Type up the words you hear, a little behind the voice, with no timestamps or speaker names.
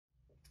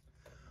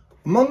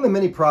Among the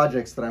many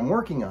projects that I'm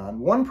working on,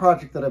 one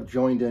project that I've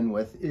joined in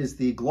with is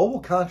the Global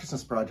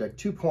Consciousness Project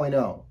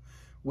 2.0,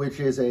 which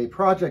is a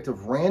project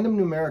of random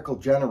numerical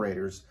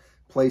generators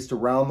placed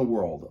around the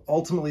world.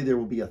 Ultimately, there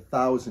will be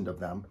 1,000 of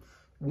them,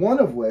 one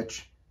of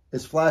which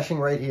is flashing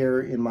right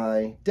here in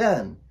my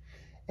den.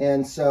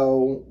 And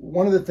so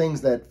one of the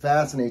things that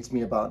fascinates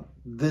me about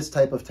this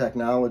type of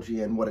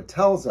technology and what it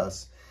tells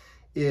us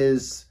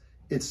is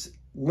its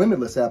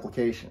limitless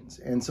applications.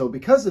 And so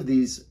because of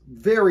these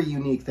very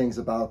unique things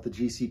about the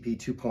GCP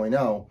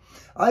 2.0,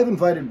 I've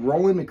invited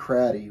Roland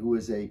McCratty, who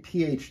is a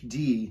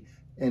PhD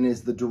and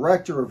is the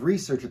director of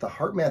research at the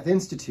HeartMath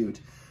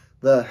Institute,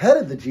 the head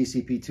of the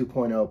GCP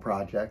 2.0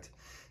 project,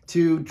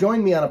 to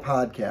join me on a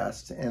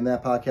podcast, and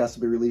that podcast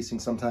will be releasing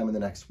sometime in the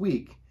next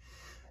week.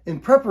 In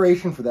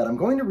preparation for that, I'm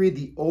going to read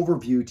the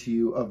overview to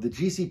you of the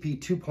GCP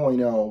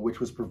 2.0, which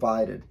was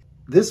provided.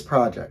 This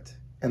project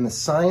and the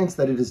science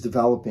that it is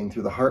developing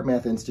through the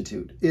HeartMath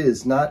Institute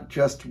is not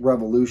just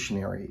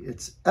revolutionary,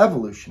 it's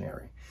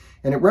evolutionary.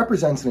 And it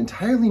represents an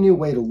entirely new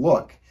way to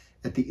look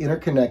at the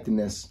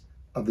interconnectedness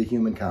of the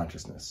human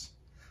consciousness.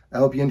 I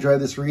hope you enjoy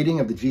this reading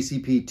of the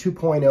GCP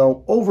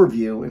 2.0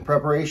 overview in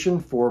preparation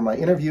for my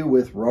interview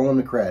with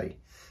Roland McCratty.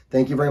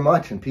 Thank you very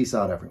much, and peace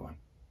out, everyone.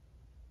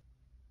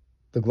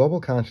 The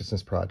Global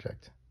Consciousness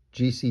Project,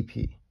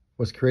 GCP,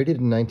 was created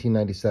in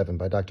 1997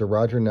 by Dr.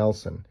 Roger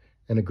Nelson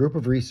and a group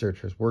of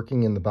researchers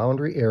working in the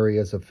boundary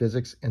areas of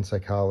physics and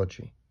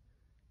psychology.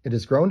 It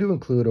has grown to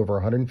include over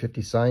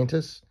 150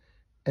 scientists,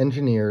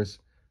 engineers,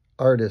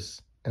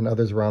 artists, and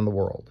others around the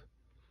world.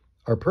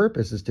 Our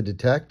purpose is to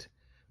detect,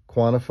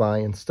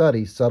 quantify, and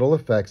study subtle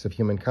effects of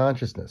human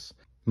consciousness,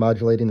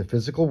 modulating the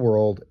physical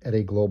world at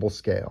a global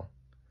scale.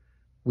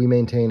 We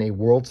maintain a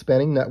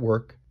world-spanning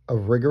network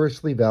of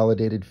rigorously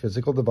validated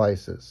physical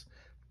devices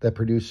that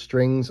produce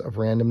strings of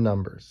random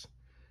numbers.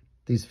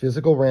 These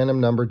physical random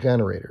number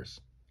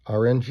generators,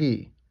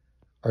 RNG,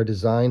 are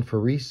designed for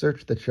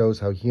research that shows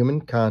how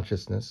human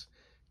consciousness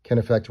can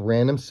affect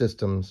random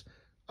systems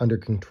under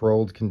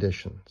controlled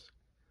conditions.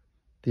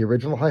 The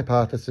original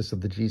hypothesis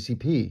of the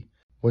GCP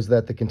was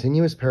that the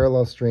continuous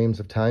parallel streams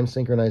of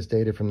time-synchronized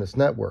data from this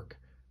network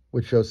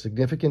would show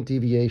significant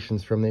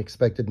deviations from the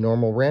expected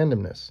normal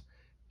randomness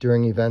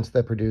during events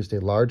that produced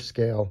a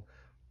large-scale,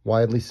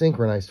 widely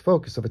synchronized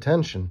focus of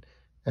attention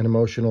and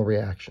emotional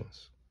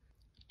reactions.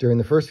 During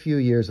the first few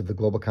years of the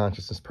Global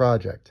Consciousness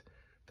Project,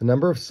 the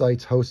number of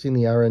sites hosting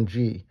the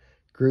RNG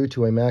grew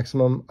to a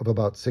maximum of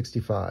about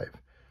 65,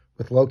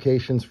 with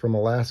locations from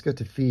Alaska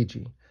to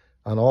Fiji,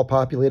 on all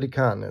populated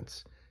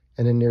continents,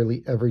 and in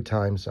nearly every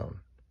time zone.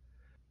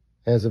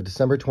 As of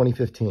December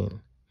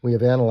 2015, we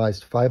have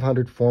analyzed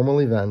 500 formal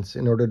events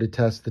in order to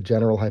test the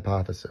general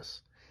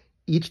hypothesis.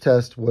 Each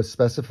test was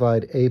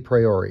specified a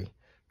priori,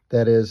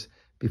 that is,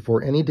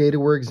 before any data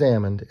were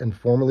examined and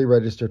formally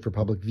registered for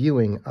public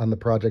viewing on the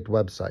project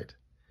website.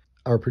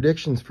 Our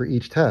predictions for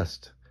each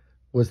test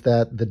was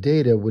that the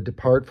data would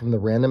depart from the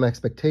random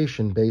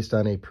expectation based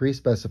on a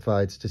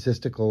pre-specified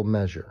statistical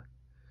measure.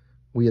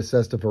 We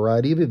assessed a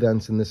variety of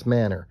events in this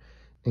manner,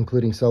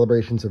 including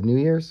celebrations of New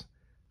Year's,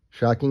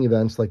 shocking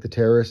events like the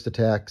terrorist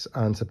attacks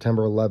on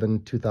September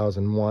 11,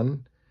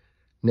 2001,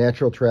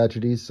 natural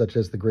tragedies such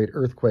as the great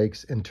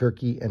earthquakes in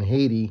Turkey and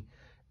Haiti,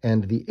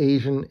 and the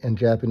Asian and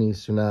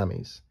Japanese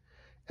tsunamis,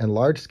 and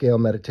large-scale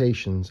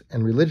meditations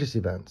and religious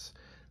events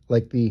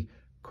like the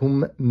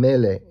Kumbh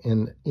Mela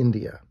in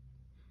India.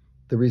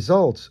 The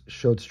results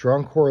showed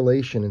strong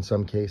correlation in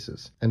some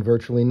cases and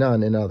virtually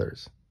none in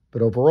others.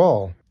 But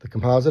overall, the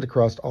composite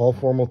across all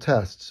formal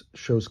tests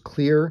shows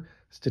clear,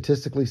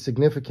 statistically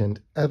significant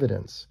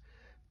evidence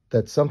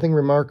that something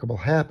remarkable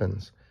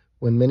happens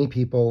when many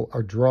people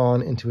are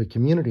drawn into a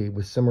community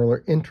with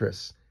similar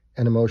interests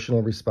and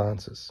emotional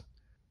responses.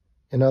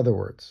 In other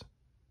words,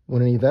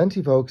 when an event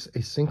evokes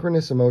a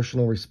synchronous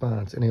emotional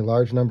response in a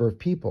large number of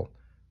people,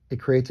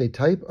 it creates a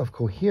type of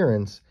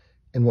coherence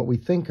in what we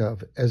think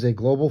of as a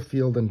global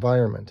field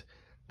environment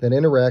that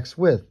interacts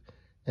with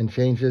and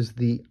changes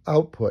the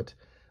output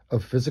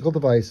of physical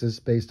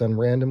devices based on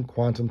random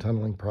quantum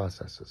tunneling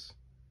processes.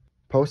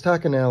 Post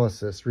hoc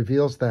analysis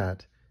reveals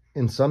that,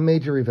 in some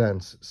major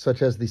events,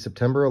 such as the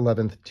September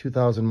 11,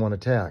 2001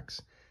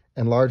 attacks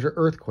and larger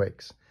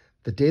earthquakes,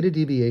 the data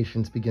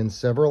deviations begin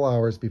several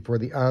hours before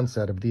the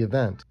onset of the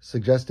event,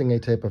 suggesting a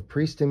type of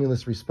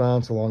pre-stimulus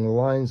response along the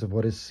lines of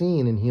what is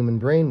seen in human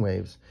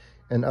brainwaves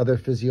and other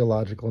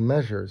physiological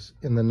measures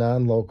in the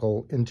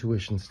non-local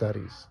intuition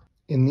studies.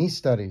 In these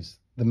studies,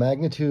 the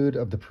magnitude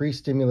of the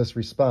pre-stimulus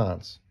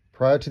response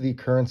prior to the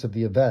occurrence of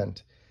the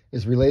event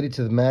is related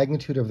to the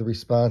magnitude of the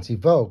response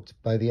evoked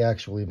by the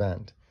actual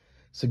event,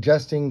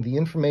 suggesting the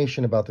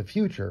information about the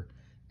future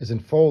is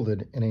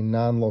enfolded in a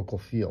non-local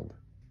field.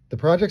 The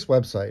project's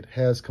website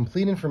has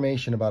complete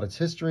information about its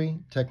history,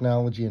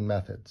 technology, and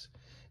methods.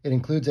 It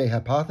includes a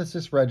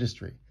hypothesis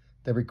registry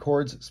that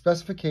records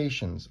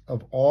specifications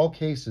of all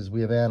cases we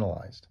have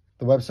analyzed.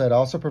 The website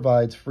also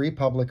provides free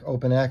public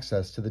open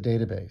access to the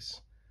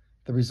database.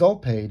 The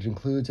result page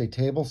includes a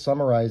table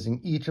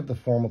summarizing each of the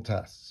formal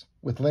tests,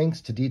 with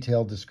links to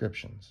detailed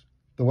descriptions.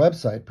 The The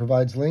website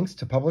provides links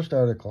to published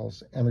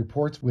articles and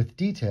reports with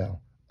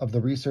detail of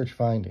the research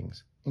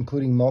findings,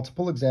 including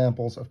multiple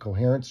examples of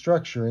coherent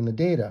structure in the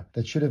data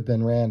that should have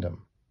been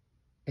random.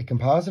 A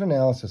composite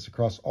analysis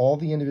across all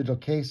the individual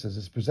cases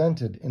is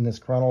presented in this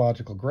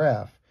chronological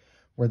graph,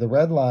 where the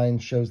red line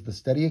shows the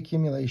steady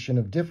accumulation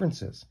of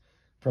differences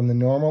from the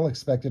normal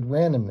expected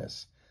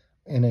randomness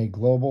in a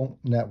global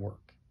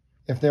network.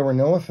 If there were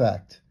no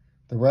effect,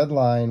 the red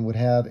line would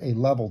have a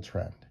level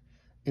trend.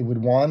 It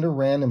would wander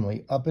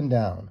randomly up and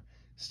down,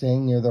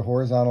 staying near the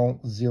horizontal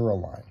zero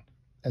line.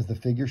 As the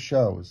figure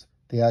shows,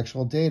 the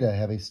actual data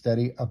have a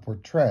steady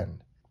upward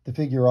trend. The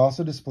figure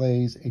also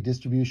displays a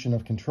distribution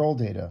of control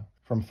data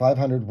from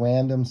 500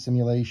 random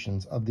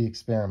simulations of the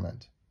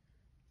experiment.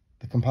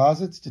 The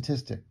composite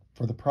statistic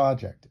for the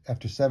project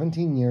after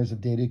 17 years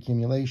of data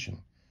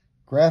accumulation,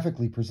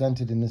 graphically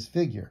presented in this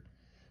figure,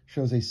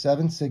 shows a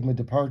 7 sigma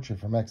departure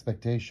from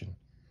expectation,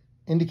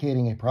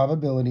 indicating a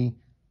probability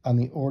on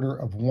the order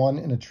of 1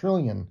 in a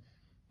trillion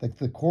that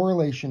the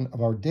correlation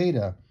of our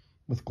data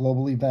with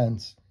global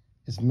events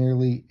is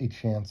merely a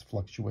chance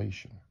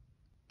fluctuation.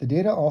 The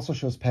data also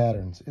shows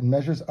patterns in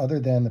measures other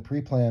than the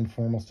pre-planned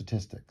formal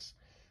statistics,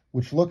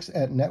 which looks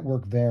at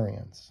network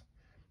variance.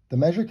 The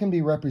measure can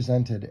be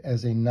represented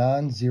as a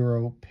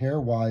non-zero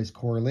pairwise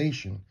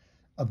correlation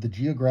of the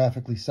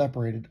geographically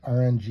separated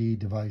RNG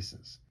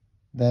devices.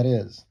 That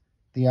is,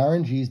 the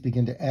RNGs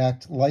begin to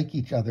act like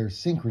each other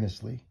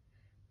synchronously,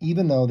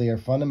 even though they are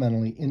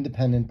fundamentally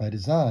independent by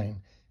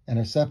design and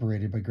are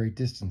separated by great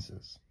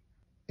distances.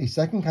 A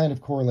second kind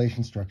of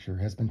correlation structure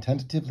has been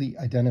tentatively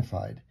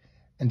identified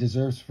and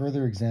deserves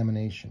further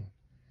examination.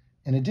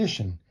 In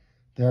addition,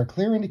 there are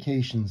clear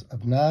indications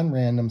of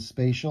non-random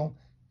spatial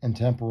and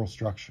temporal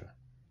structure.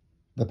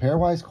 The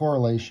pairwise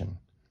correlation,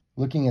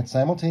 looking at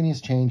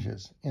simultaneous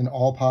changes in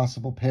all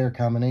possible pair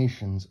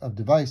combinations of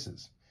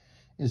devices,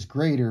 is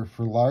greater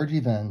for large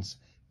events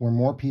where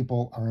more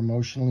people are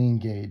emotionally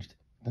engaged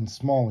than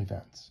small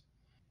events.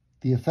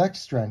 The effect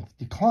strength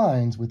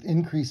declines with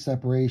increased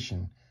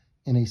separation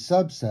in a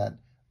subset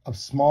of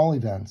small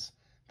events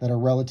that are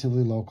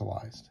relatively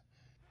localized.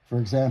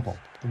 For example,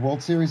 the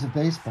World Series of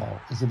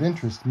Baseball is of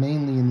interest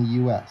mainly in the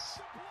U.S.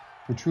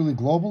 For truly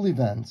global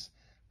events,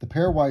 the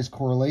pairwise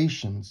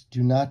correlations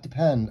do not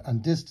depend on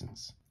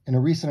distance. In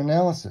a recent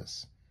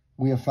analysis,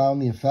 we have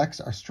found the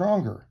effects are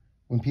stronger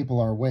when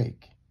people are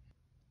awake.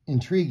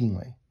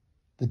 Intriguingly,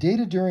 the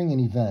data during an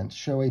event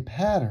show a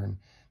pattern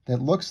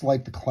that looks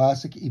like the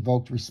classic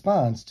evoked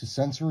response to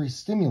sensory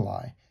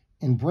stimuli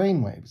in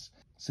brainwaves,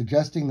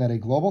 suggesting that a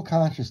global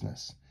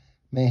consciousness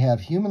may have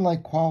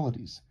human-like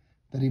qualities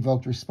that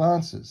evoked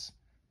responses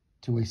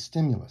to a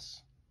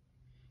stimulus.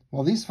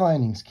 While these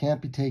findings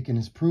can't be taken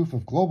as proof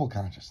of global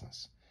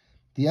consciousness,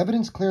 the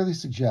evidence clearly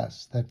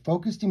suggests that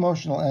focused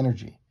emotional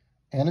energy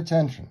and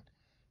attention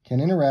can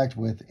interact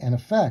with and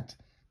affect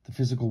the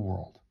physical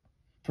world.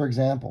 For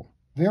example,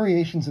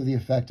 variations of the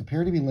effect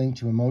appear to be linked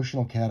to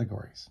emotional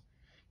categories.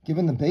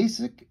 Given the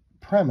basic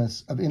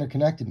premise of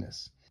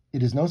interconnectedness,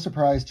 it is no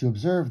surprise to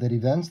observe that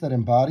events that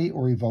embody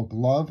or evoke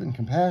love and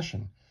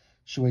compassion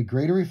show a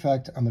greater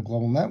effect on the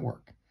global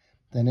network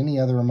than any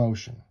other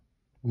emotion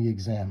we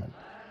examine.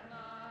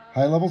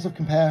 High levels of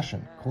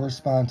compassion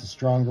correspond to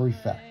stronger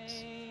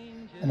effects.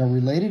 In a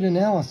related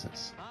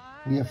analysis,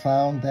 we have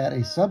found that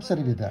a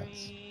subset of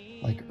events,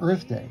 like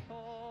Earth Day,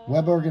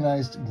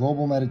 web-organized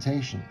global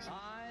meditations,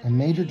 and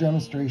major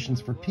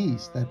demonstrations for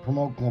peace that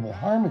promote global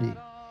harmony,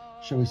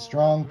 show a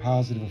strong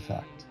positive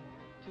effect.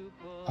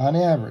 On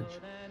average,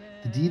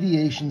 the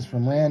deviations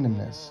from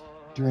randomness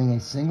during a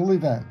single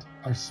event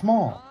are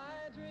small,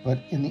 but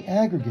in the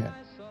aggregate,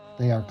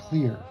 they are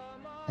clear,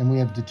 and we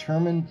have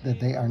determined that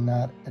they are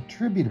not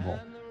attributable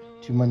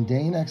to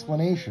mundane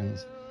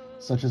explanations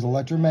such as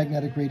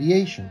electromagnetic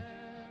radiation,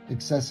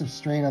 excessive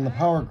strain on the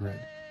power grid,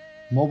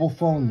 mobile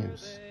phone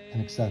use,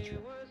 and etc.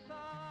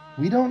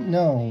 We don't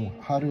know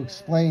how to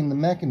explain the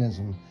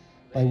mechanism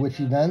by which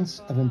events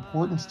of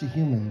importance to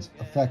humans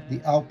affect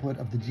the output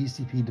of the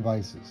GCP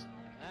devices,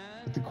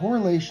 but the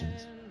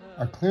correlations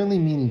are clearly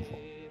meaningful.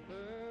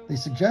 They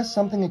suggest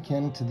something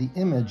akin to the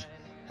image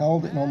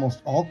held in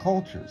almost all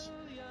cultures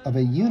of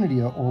a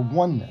unity or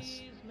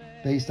oneness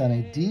based on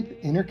a deep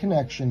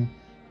interconnection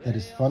that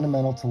is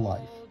fundamental to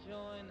life.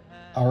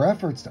 Our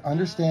efforts to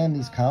understand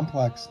these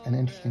complex and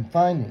interesting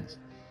findings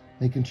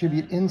may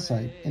contribute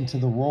insight into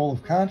the role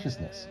of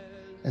consciousness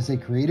as a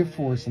creative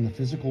force in the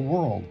physical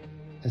world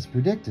as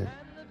predicted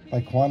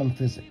by quantum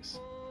physics.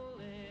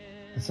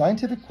 The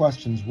scientific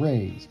questions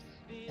raised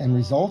and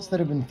results that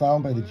have been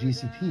found by the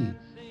GCP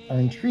are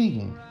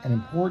intriguing and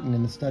important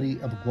in the study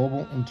of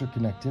global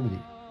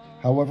interconnectivity.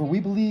 However, we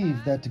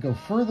believe that to go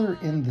further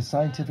in the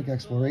scientific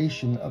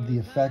exploration of the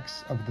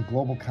effects of the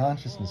global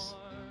consciousness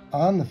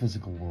on the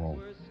physical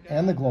world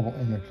and the global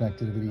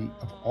interconnectivity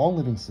of all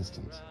living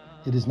systems,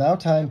 it is now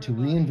time to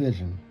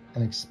re-envision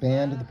and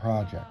expand the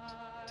project.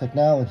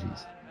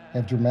 Technologies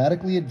have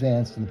dramatically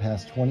advanced in the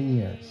past 20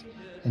 years,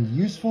 and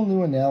useful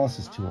new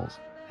analysis tools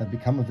have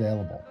become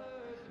available.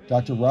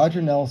 Dr.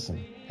 Roger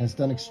Nelson has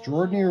done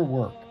extraordinary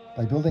work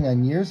by building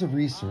on years of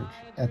research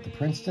at the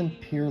Princeton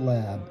Peer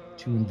Lab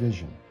to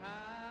envision,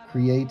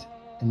 create,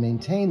 and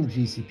maintain the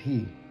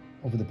GCP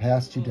over the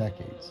past 2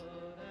 decades.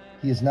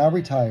 He is now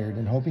retired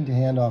and hoping to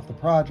hand off the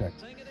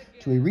project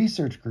to a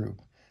research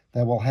group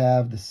that will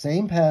have the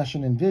same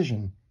passion and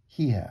vision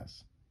he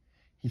has.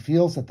 He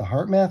feels that the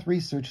HeartMath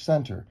Research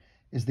Center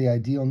is the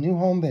ideal new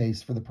home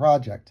base for the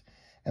project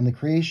and the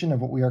creation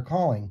of what we are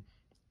calling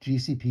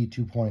GCP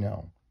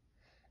 2.0.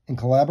 In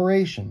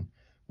collaboration,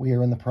 we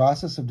are in the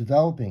process of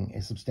developing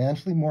a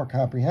substantially more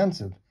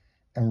comprehensive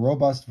and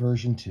robust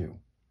version 2.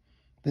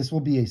 This will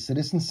be a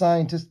citizen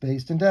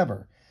scientist-based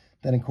endeavor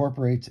that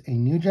incorporates a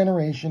new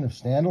generation of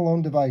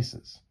standalone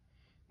devices.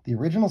 The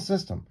original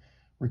system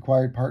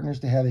required partners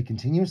to have a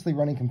continuously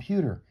running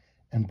computer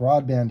and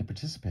broadband to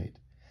participate.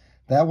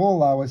 That will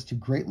allow us to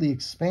greatly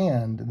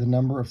expand the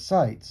number of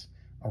sites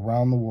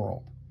around the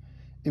world.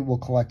 It will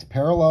collect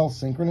parallel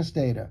synchronous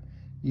data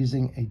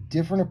using a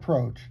different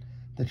approach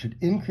that should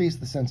increase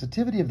the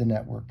sensitivity of the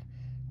network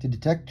to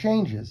detect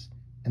changes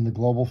in the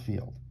global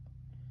field.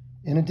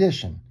 In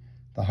addition,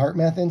 the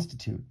HeartMath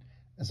Institute,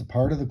 as a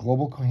part of the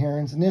Global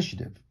Coherence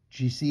Initiative,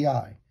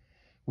 GCI,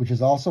 which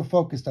is also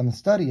focused on the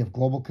study of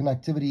global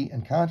connectivity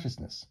and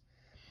consciousness,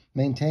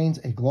 maintains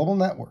a global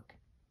network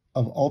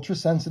of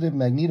ultra-sensitive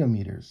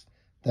magnetometers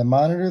that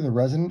monitor the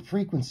resonant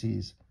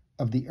frequencies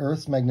of the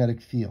Earth's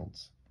magnetic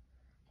fields.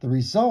 The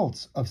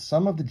results of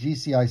some of the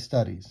GCI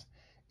studies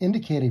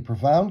indicate a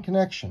profound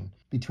connection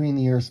between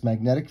the Earth's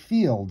magnetic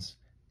fields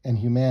and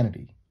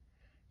humanity.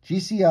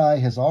 GCI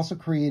has also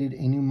created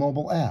a new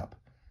mobile app,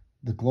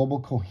 the Global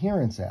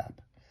Coherence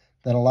app,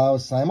 that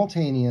allows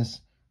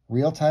simultaneous,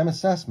 real-time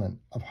assessment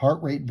of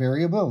heart rate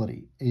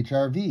variability,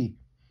 HRV,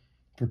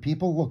 for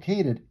people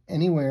located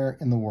anywhere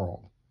in the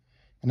world.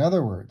 In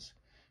other words,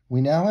 we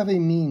now have a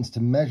means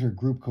to measure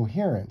group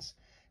coherence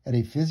at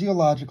a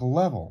physiological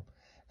level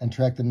and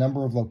track the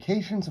number of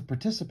locations of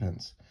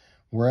participants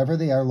wherever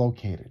they are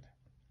located.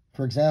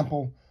 For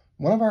example,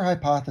 one of our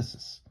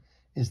hypotheses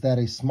is that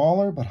a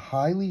smaller but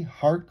highly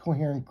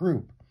heart-coherent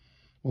group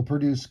will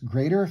produce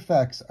greater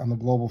effects on the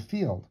global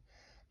field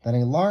than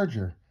a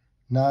larger,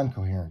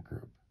 non-coherent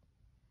group.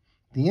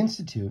 The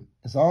Institute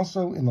is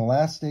also in the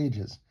last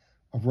stages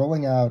of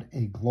rolling out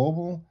a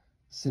global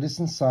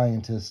citizen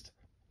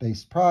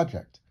scientist-based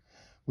project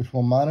which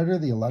will monitor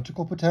the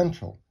electrical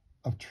potential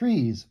of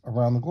trees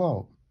around the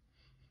globe.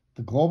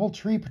 The Global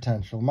Tree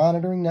Potential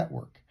Monitoring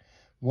Network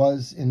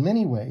was in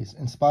many ways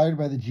inspired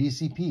by the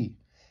GCP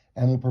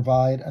and will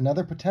provide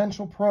another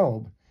potential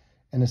probe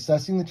in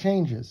assessing the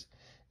changes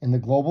in the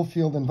global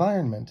field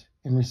environment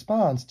in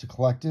response to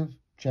collective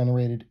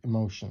generated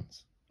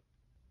emotions.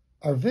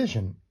 Our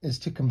vision is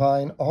to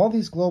combine all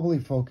these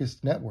globally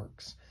focused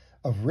networks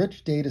of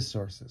rich data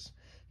sources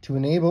to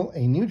enable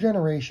a new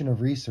generation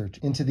of research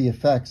into the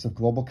effects of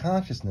global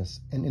consciousness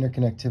and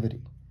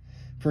interconnectivity.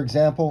 For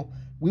example,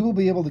 we will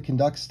be able to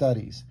conduct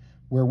studies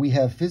where we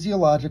have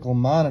physiological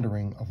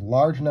monitoring of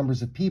large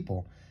numbers of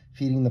people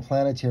feeding the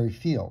planetary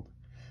field,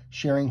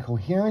 sharing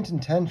coherent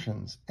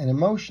intentions and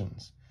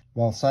emotions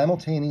while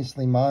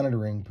simultaneously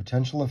monitoring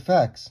potential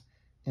effects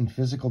in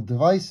physical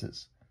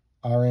devices,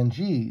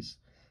 RNGs,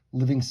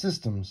 living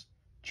systems,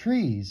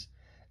 trees,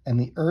 and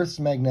the Earth's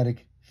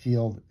magnetic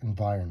field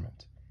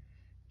environment.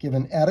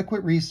 Given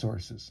adequate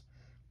resources,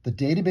 the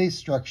database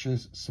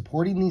structures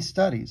supporting these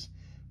studies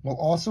will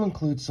also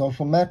include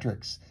social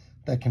metrics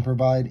that can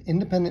provide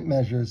independent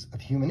measures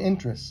of human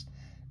interests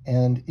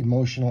and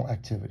emotional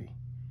activity.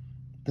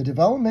 The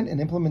development and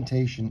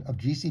implementation of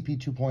GCP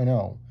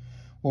 2.0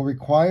 will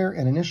require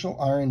an initial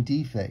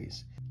R&D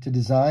phase to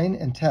design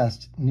and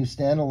test new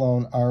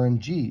standalone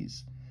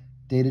RNGs,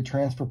 data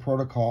transfer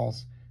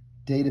protocols,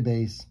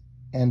 database,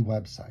 and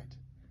website.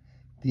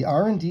 The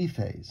R&D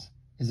phase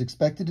is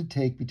expected to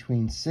take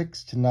between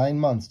 6 to 9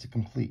 months to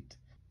complete.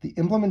 The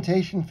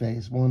implementation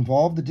phase will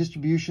involve the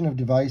distribution of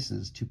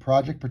devices to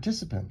project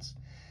participants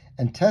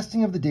and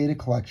testing of the data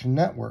collection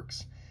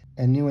networks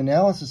and new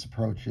analysis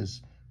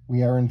approaches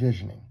we are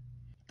envisioning.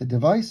 The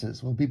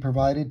devices will be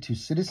provided to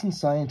citizen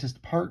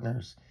scientist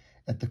partners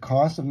at the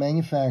cost of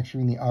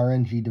manufacturing the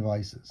RNG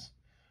devices.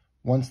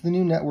 Once the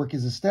new network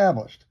is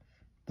established,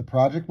 the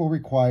project will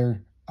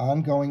require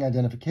ongoing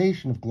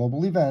identification of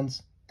global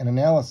events and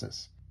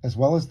analysis, as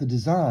well as the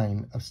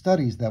design of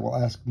studies that will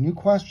ask new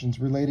questions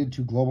related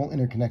to global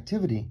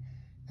interconnectivity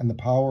and the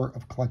power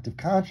of collective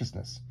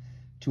consciousness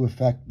to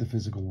affect the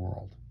physical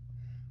world.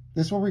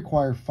 This will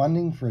require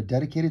funding for a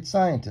dedicated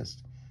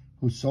scientist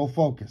whose sole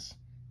focus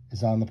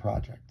is on the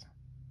project.